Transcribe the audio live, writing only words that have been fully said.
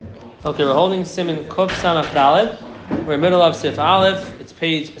Okay, we're holding Siman Kuf Samach Daled. We're in the middle of Sif Aleph. It's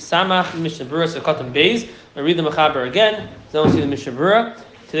page Samach Mishna Berura Sekatim Beis. I read the Mechaber again. So don't see the Mishna Berura.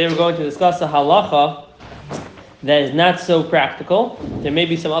 Today we're going to discuss a halacha that is not so practical. There may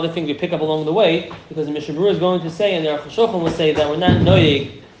be some other things we pick up along the way, because the Mishna Berura is going to say, and the Aruch HaShulchan will say that we're not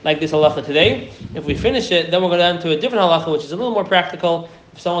noyeg like this halacha today. If we finish it, then we'll go down to a different halacha, which is a little more practical.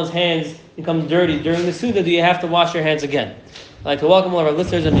 If someone's hands become dirty during the Suda, do you have to wash your hands again? I'd like to welcome all of our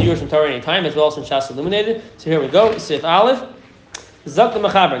listeners and viewers from Torah Anytime, as well as from Shas Illuminated. So here we go. Sif Aleph. Zak the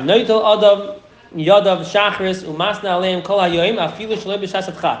Mechaber. Noitel Adam Yadav Shachris Umasna Aleim Kol HaYoim Afilu Shaloi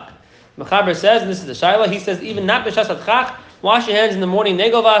B'Shas Chak. Mechaber says, and this is the Shaila, he says, even not B'Shas Chak, wash your hands in the morning,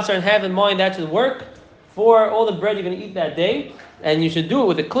 Negel Vaser, and have in mind that should work for all the bread you're going to eat that day. And you should do it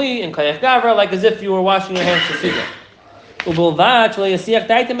with a Kli and Kayach Gavra, like as if you were washing your hands for Suda. Ubulvat Shlo Yasiach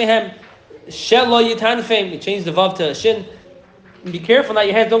Daita Mehem Shelo Yitanfim. You change the Vav to a Shin. Be careful that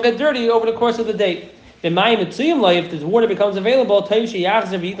your hands don't get dirty over the course of the day. If the water becomes available, it's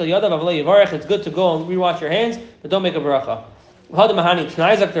good to go and rewash your hands, but don't make a bracha.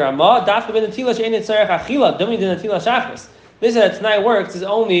 This that Tanai works is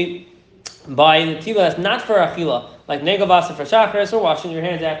only by Natila that's not for Achila, like Negavasa for Shachris, or washing your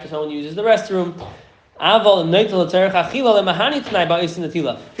hands after someone uses the restroom. If you want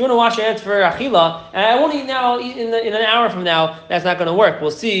to wash your hands for achila, and I won't eat now, in an hour from now, that's not going to work.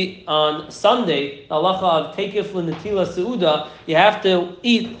 We'll see on Sunday, the halacha of tekif l'netila seuda, you have to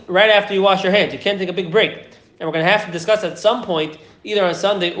eat right after you wash your hands. You can't take a big break. And we're going to have to discuss at some point, either on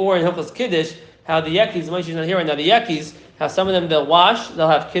Sunday or in Hilchos Kiddush, how the Yekis, Moshe's not here right now, the Yekis, how some of them they'll wash, they'll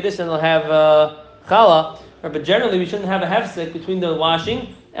have Kiddush and they'll have challah, but generally we shouldn't have a hefsek between the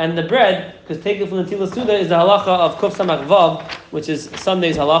washing and the bread, because taking from the Tila Suda is the halacha of Kuf Samach Vav, which is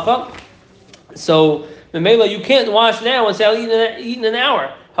Sunday's halacha. So, Memela, you can't wash now and say, I'll eat in an hour.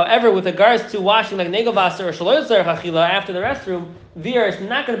 However, with regards to washing like Negavasa or Shaloy Tzarech Achila after the restroom, there is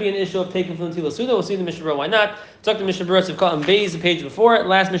not going to be an issue of taking from the Tila Suda. We'll see in the Mishna Berura why not. Talk to Mishna Berura, Sivkot and Beis, the page before it,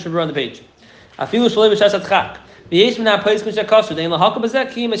 last Mishna Berura on the page. Afilu Shaloy B'Shas Adchak. V'yesh M'na Pais Mishna Kasher, Dein L'Haka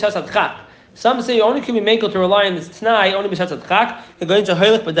B'Zek Ki B'Shas Adchak. Some say you only can be makel to rely on this t'nai only b'shatz adchak. You're going to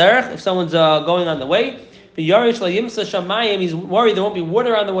heilich b'derech if someone's going on the way. The yarish la'yimsa shamayim, he's worried there won't be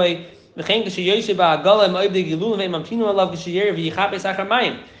water on the way.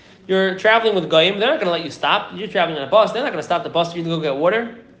 You're traveling with goyim, they're not going to let you stop. You're traveling on a bus, they're not going to stop the bus for you to go get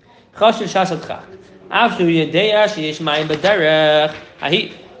water.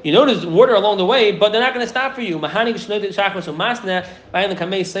 You know there's water along the way, but they're not going to stop for you. It's not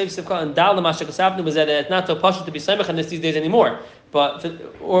so posh to be samech in this these days anymore. But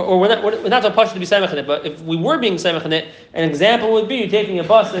we're not so posh to be samech in it. But if we were being samech in it, an example would be you taking a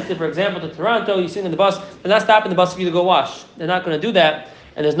bus, let's say for example to Toronto, you're sitting in the bus, they're not stopping the bus for you to go wash. They're not going to do that,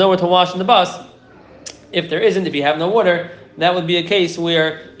 and there's nowhere to wash in the bus. If there isn't, if you have no water, that would be a case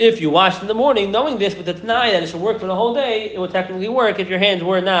where if you washed in the morning, knowing this with the t'nai that it should work for the whole day, it would technically work if your hands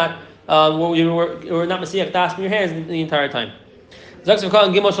were not masiach das from your hands the entire time. The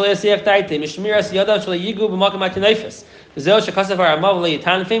Ramah says it's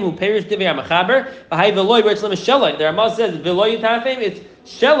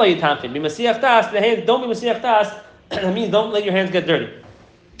shelo yitanfim. Be masiach das. The hands don't be masiach das. That means don't let your hands get dirty.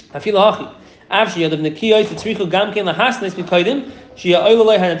 Even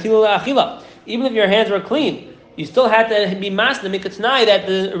if your hands were clean, you still had to be masna, make a t'nai that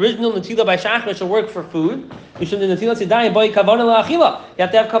the original natila by shachar should work for food. You should natila tzedayim by kavana la'achila. You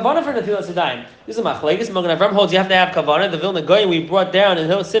have to have kavana for natila tzedayim. This is machlekes. Magen Avram holds you have to have kavana. The Vilna Goyin we brought down in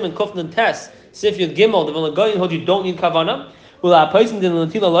Hill Sim and Kufnan Tes Sif Yud Gimel. The Vilna Goyin holds you don't need kavana. Well, a person did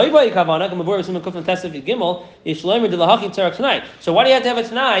natila loy by kavana. Come aboard Sim and Kufnan Tes Sif Yud Gimel. Yishloimer de lahachi tzarach tonight. So why do you have to have a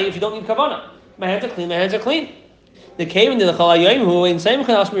t'nai if you don't need kavana? My hands are clean. My hands are clean. The cave into the chalayoyim who in same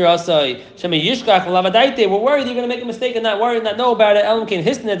chanashmirasai shema yishkach lavadaite. We're worried you're going to make a mistake and not worry and not know about it. Elam kain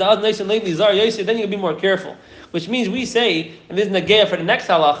hisne the other nation lately zar yosef. Then you'll be more careful. Which means we say, and this is negaya for the next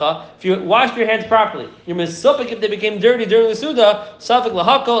halacha. If you wash your hands properly, you're misupik if they became dirty during the suda. Safik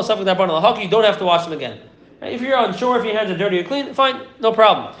lahakol, safik dabar lahakol. You don't have to wash them again. Right? If you're unsure if your hands are dirty or clean, fine, no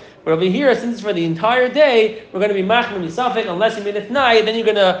problem. But over here, since it's for the entire day, we're going to be machmir misafik. Unless you made it tonight, then you're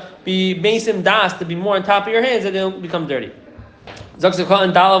going to be mesim das to be more on top of your hands and they'll become dirty. Zakzakot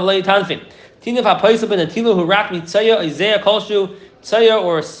and dalav lei tanfin. Tinif hapaisa ben atilu who rak mitzaya izaya kolshu tzaya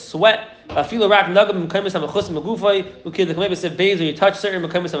or sweat. Afilo rak nagam mekaymis hamachusim magufay. Who kid the kamemis sev beis or you touch certain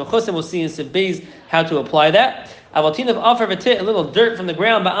mekaymis hamachusim. We'll see in sev beis how to apply that. Avaltinov offer v'tit a little dirt from the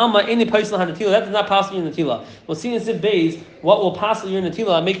ground, but alma any paisel hanatila. That does not possibly in natila. We'll see in sev beis what will possibly in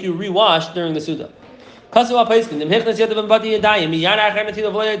natila and make you rewash during the suda. Put your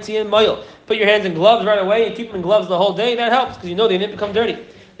hands in gloves right away and keep them in gloves the whole day. That helps because you know they didn't become dirty.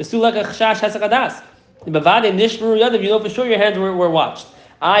 It's too like a chash hasakadas. You know for sure your hands were washed.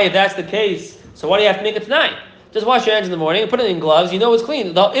 If that's the case, so why do you have to make it tonight? Just wash your hands in the morning and put it in gloves. You know it's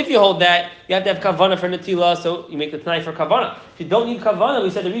clean. If you hold that, you have to have kavana for netila, so you make the tonight for kavana. If you don't need kavana, we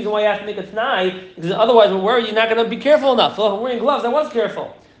said the reason why you have to make a tonight is otherwise we're worried you're not going to be careful enough. Well, if I'm wearing gloves, I was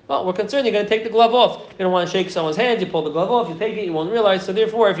careful. Well, we're concerned you're going to take the glove off. You don't want to shake someone's hands. You pull the glove off. You take it. You won't realize. So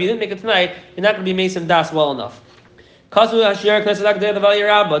therefore, if you didn't make it tonight, you're not going to be mason das well enough. Now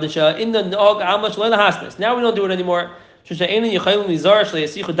we don't do it anymore. We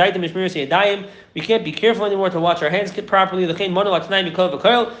can't be careful anymore to wash our hands properly.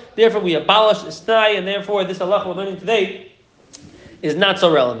 Therefore, we abolish this t'nai, and therefore, this halacha we're learning today is not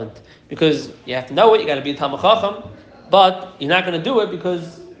so relevant because you have to know it. You got to be a talmid chacham, but you're not going to do it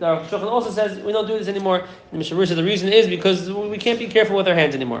because the Shulchan also says we don't do this anymore. And Mishna Berura says the reason is because we can't be careful with our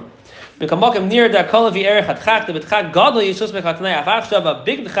hands anymore. A big d'chak,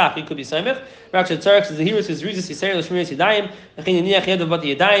 he could be samech. If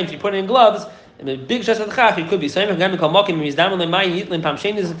you put it in gloves, and a big shas d'chak, he could be samech.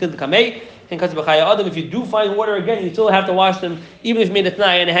 If you do find water again, you still have to wash them, even if you made it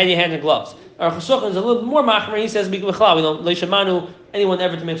tonight and had your hands in gloves. Our Cheshukhan is a little more machmer. He says we don't leishamanu anyone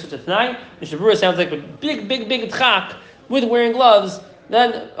ever to make such a t'nai. Mishna Berura sounds like a big d'chak with wearing gloves.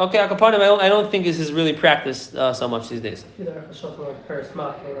 Then okay, akapanim, I don't think this is really practiced so much these days.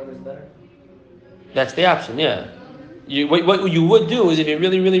 That's the option, yeah. What you would do is if you're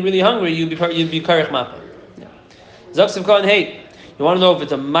really hungry, you'd be karech mappa. Zaksav Khan, hey, you want to know if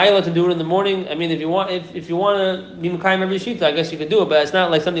it's a mila to do it in the morning? I mean, if you want to be mekayim every shita, I guess you could do it, but it's not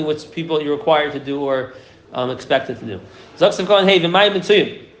like something which people you're required to do or expected to do. Zaksav Khan, hey, v'mayim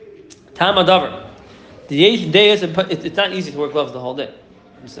mitzuyim, tam adavar. It's not easy to wear gloves the whole day.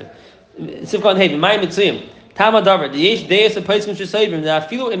 Sivkon hey, v'mayim mitzuyim. Tam adavar. Yesh deyes a paiskim shesayvim. That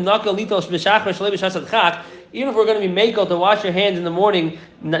filu im nakal lital shmeshach v'shalei b'shas adchak. Even if we're going to be makel to wash your hands in the morning,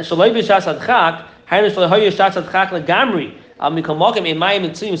 shalei b'shas adchak, haynu shalei hoyer shas adchak legamri.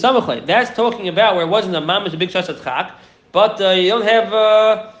 That's talking about where it wasn't a mamish a big shas adchak, but you don't have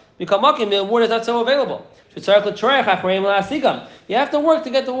mikamakim. The water is not so available. You have to work to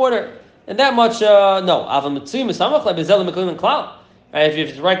get the water, and that much no. If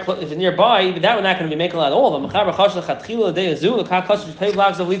it's right, if it's nearby, that one's not going to be making a lot at all. Because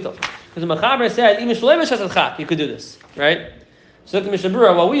the Mechaber said even you could do this, right? So look at Mishna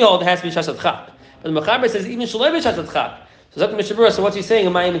Berura. Well, we hold it has to be shas adchak, but the Mechaber says even shalei b'shas adchak. So look at Mishna Berura. So what's he saying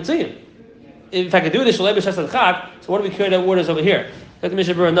in my mitzuyim? If I could do this shalei b'shas adchak, so what do we carry that waters over here? Look at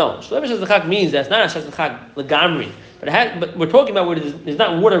Mishna Berura. No, shalei b'shas adchak means that's not a shas adchak legamri, but we're talking about where there's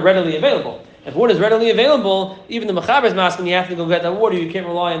not water readily available. If water is readily available, even the Mechaber is masking, you have to go get that water. You can't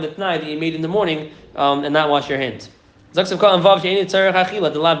rely on the t'nai that you made in the morning and not wash your hands. And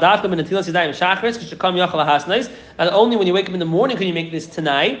only when you wake up in the morning can you make this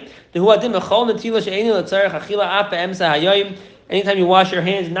tonight. Anytime you wash your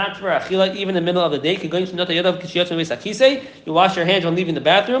hands, not for achila, even in the middle of the day, you wash your hands when leaving the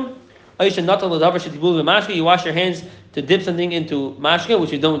bathroom. You wash your hands to dip something into mashke,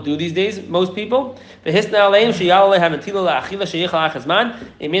 which you don't do these days, most people. You came out of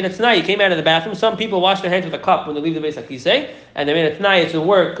the bathroom. Some people wash their hands with a cup when they leave the Beis HaKisei, and they made a t'nai to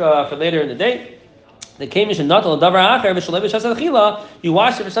work for later in the day. You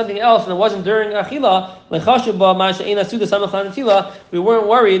washed it for something else, and it wasn't during achila. We weren't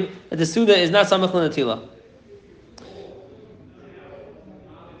worried that the suda is not samach l'natila.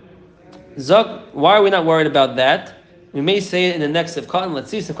 Zog, why are we not worried about that? We may say it in the next Sivkot. Let's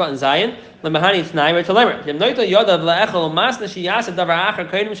see Sivkot and Zion. Lemahani t'nai v'talemer.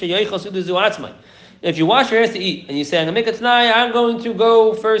 If you wash your hands to eat and you say, I'm going to make a t'nai, I'm going to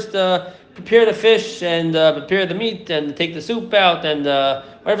go first prepare the fish and prepare the meat and take the soup out and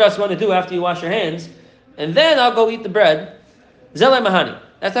whatever else you want to do after you wash your hands, and then I'll go eat the bread. Zelay mahani.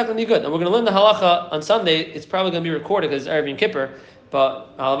 That's not going to be good. And we're going to learn the halacha on Sunday. It's probably going to be recorded because it's Erev Yom Kippur. But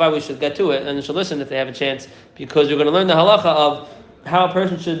however, we should get to it and they should listen if they have a chance, because we're going to learn the halacha of how a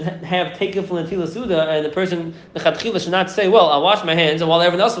person should have taken from the tila suda, and the person the lechatchila should not say, "Well, I'll wash my hands, and while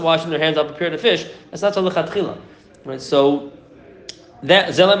everyone else is washing their hands, I'll prepare the fish." That's not so lechatchila, right? So that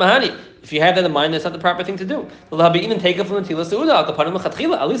zelem mahani. If you have that in mind, that's not the proper thing to do. Even take it from the tila suda. At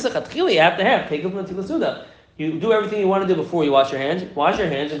least lechatchila you have to have take it from the tila suda. You do everything you want to do before you wash your hands. Wash your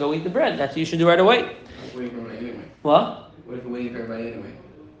hands and go eat the bread. That's what you should do right away. What? What if you're waiting for everybody anyway?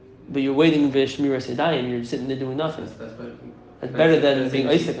 But you're waiting for Shmiras Yadayim, you're sitting there doing nothing. That's better than being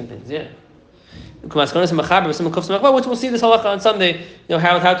Isaac and things, yeah. which we'll see this halacha on Sunday.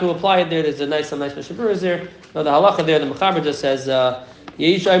 How to apply it there. There's some nice Mishna Berura there. The halacha there, the Mechaber just says.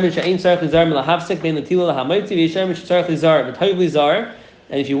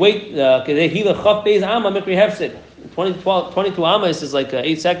 And if you wait, 22 amas is like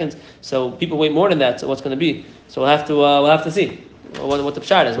 8 seconds. So people wait more than that. So what's going to be? So we'll have to see what the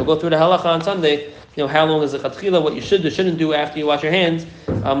pshat is. We'll go through the halacha on Sunday. How long is the chatchila? What you should or shouldn't do after you wash your hands.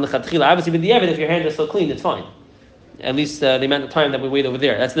 The chatchila, obviously, with the evidence, if your hands are still clean, it's fine. At least the amount of time that we wait over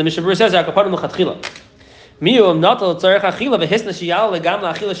there. That's the Mishna Berura says. If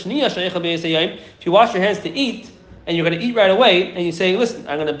you wash your hands to eat, and you're going to eat right away, and you say, listen,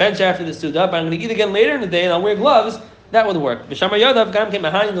 I'm going to bench after this suda, but I'm going to eat again later in the day, and I'll wear gloves, that would work. The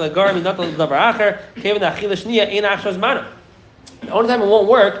only time it won't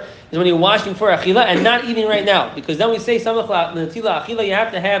work is when you're washing for achila and not eating right now, because then we say samach natila achila, you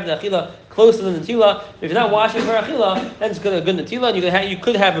have to have the achila close to the natila. If you're not washing for achila, then it's good natila, and you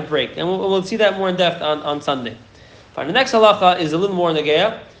could have a break. And we'll see that more in depth on Sunday. Fine. The next halacha is a little more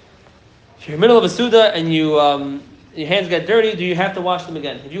negaya. If you're in the middle of a suda and your hands get dirty, do you have to wash them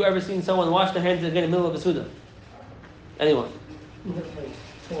again? Have you ever seen someone wash their hands again in the middle of a suda? Anyone?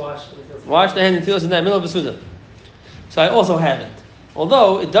 Wash their hands and telos in the middle of a suda. So I also haven't.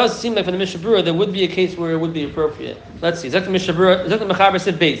 Although it does seem like for the Mishna Berura there would be a case where it would be appropriate. Let's see. Zek the Mishna Berura, Zek the Mechaber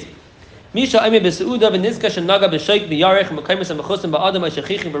said base. You touch any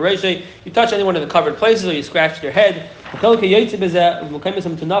one of the covered places, or you scratched your head. Any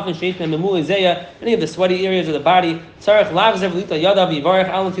of the sweaty areas of the body.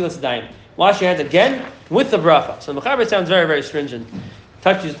 Wash your hands again with the bracha. So the Mechaber sounds very, very stringent.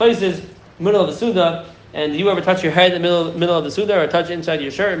 Touch these places, middle of the suda, and do you ever touch your head in the middle of the suda, or touch inside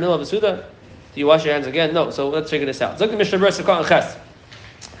your shirt in the middle of the suda? Do you wash your hands again? No. So let's figure this out. Look at Mishna Berura.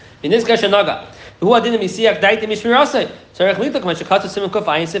 In this case, Naga.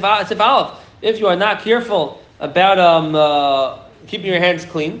 If you are not careful about keeping your hands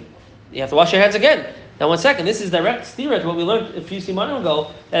clean, you have to wash your hands again. Now, 1 second. This is direct steer to what we learned a few simanim ago.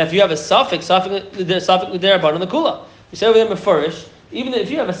 That if you have a suffix there about on the kula. We said over there mefurish. Even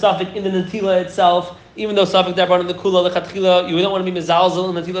if you have a suffix in the natila itself, even though suffix there on the kula lechatchila, you don't want to be mezalzel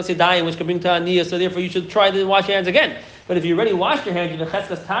in the natila sedayim, which could bring to aniyah. So therefore, you should try to wash your hands again. But if you already washed your hands, you have a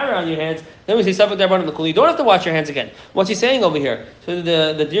cheskas tara on your hands, then we say suffix there on the kula. You don't have to wash your hands again. What's he saying over here? So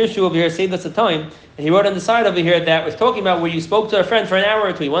the dear Shu over here saved us the time, and he wrote on the side over here that was talking about where you spoke to a friend for an hour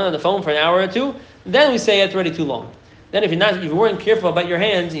or two, you went on the phone for an hour or two. Then we say it's already too long. Then if you weren't careful about your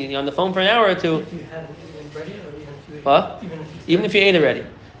hands, you're on the phone for an hour or two. If you hadn't eaten ready, or Even if you ate already.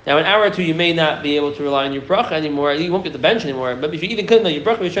 Now, an hour or two, you may not be able to rely on your bracha anymore. You won't get the bench anymore. But if you even couldn't, your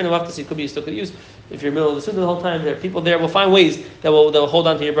bracha, you're trying to have to see, could be you still could use. If you're in the middle of the sunnah the whole time, there are people there will find ways that will hold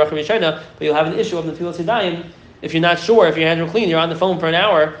on to your bracha China, but you'll have an issue of the Tfilas Yadayim. If you're not sure, if your hands are clean, you're on the phone for an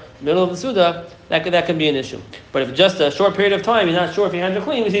hour, middle of the suda, that can be an issue. But if just a short period of time, you're not sure if your hands are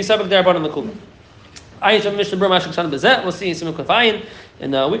clean, we see sabak there on the kula. We'll see in Simon Kufayin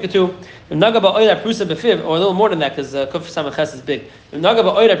in a week or two. Or a little more than that, because Kuf Samaches is big. If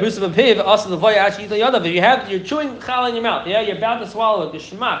you're chewing challah in your mouth, you're about to swallow it, the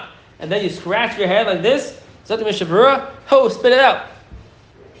shmak, and then you scratch your head like this, Zot Mishna Berura, spit it out.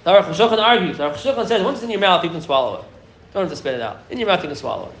 The Aruch HaShulchan argues. The Aruch HaShulchan says once it's in your mouth, you can swallow it. Don't have to spit it out. In your mouth, you can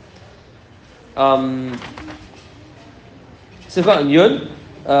swallow it. Sivkat and Yud.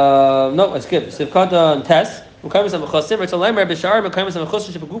 No, I skipped. Sivkat and Tes. Mekaymis and Mechosim. It's a lemmer b'shar. Mekaymis and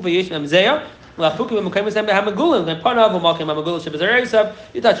Mechosim shebegufa yesh memzeya. Lachukim and Mekaymis and Hamagulim. Then Panav u'Malkim Hamagulim shebezareisab.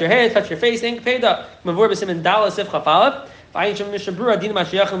 You touch your head, touch your face. Ink peda. Mavur b'sim and Dala Sif Chafalav. V'ayin shem Mishna Berura Din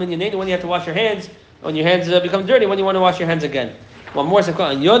Mashiachim in Yanein. When you have to wash your hands, when your hands become dirty, when you want to wash your hands again. One more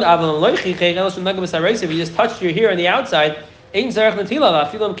Sivkat and Yud. Avalon loichi chayk elos from Nagam B'sareisiv. You just touched your hair on the outside. Ein zarech natila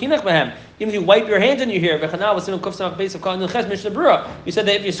v'afilam kinach b'hem. Even if you wipe your hands on your hair, you said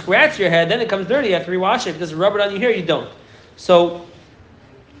that if you scratch your head, then it comes dirty. You have to rewash it. If it doesn't rub it on your hair, you don't. So,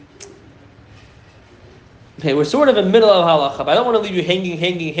 okay, we're sort of in the middle of halacha, but I don't want to leave you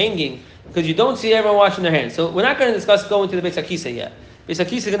hanging, because you don't see everyone washing their hands. So we're not going to discuss going to the Beis HaKisei yet. Beis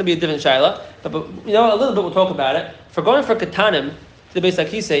HaKisei is going to be a different shaila, but a little bit we'll talk about it. If we're going for katanim to the Beis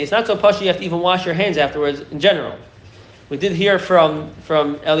HaKisei, it's not so pushy you have to even wash your hands afterwards in general. We did hear from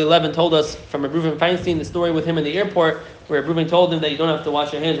Eli Levin told us from Reuven Feinstein the story with him in the airport where Reuven told him that you don't have to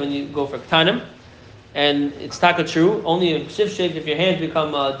wash your hands when you go for katanim, and it's taka true. Only if if your hands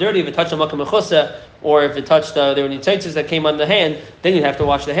become dirty, if it touched a makam mechusa, or if it touched there were nitzitzis that came on the hand, then you have to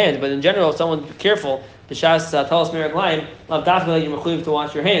wash the hands. But in general, if someone be careful, b'shas talos meraglayim lav dafka you're mechuyev to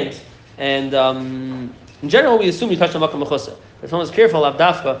wash your hands, and in general we assume you touched a makam mechusa. If someone's careful, lav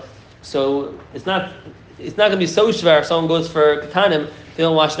dafka. So it's not going to be so shvar if someone goes for katanim, they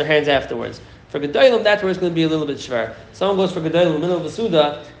don't wash their hands afterwards. For gedolim, that's where it's going to be a little bit shvar. Someone goes for gedolim in the middle of the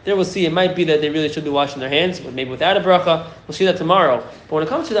suda, there we'll see it might be that they really should be washing their hands, but maybe without a bracha. We'll see that tomorrow. But when it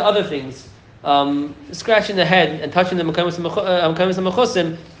comes to the other things, scratching the head and touching the mekamis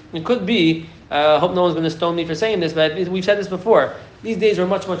mechusim, it could be. I hope no one's going to stone me for saying this, but we've said this before. These days are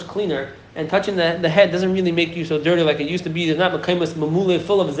much, much cleaner, and touching the head doesn't really make you so dirty like it used to be. There's not mekamis mamule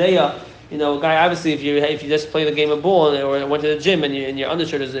full of zeya. You know, a guy, obviously, if you just play the game of ball or went to the gym and your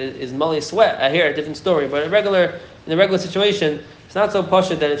undershirt is mully sweat, I hear a different story. But in a regular situation, it's not so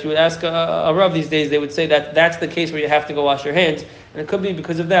pashut that if you would ask a Rav these days, they would say that that's the case where you have to go wash your hands. And it could be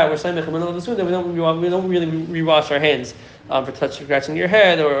because of that. We're saying that in the middle of the sunnah, we don't really re-wash our hands for scratching your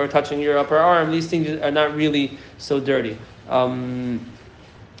head or touching your upper arm. These things are not really so dirty.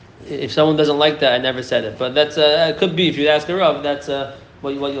 If someone doesn't like that, I never said it. But that's it could be, if you ask a Rav, that's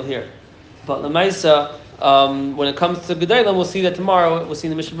what you'll hear. But Lamaisa, when it comes to Gedolim, we'll see that tomorrow. We'll see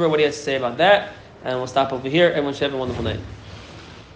in the Mishna Berura what he has to say about that. And we'll stop over here. Everyone should have a wonderful night.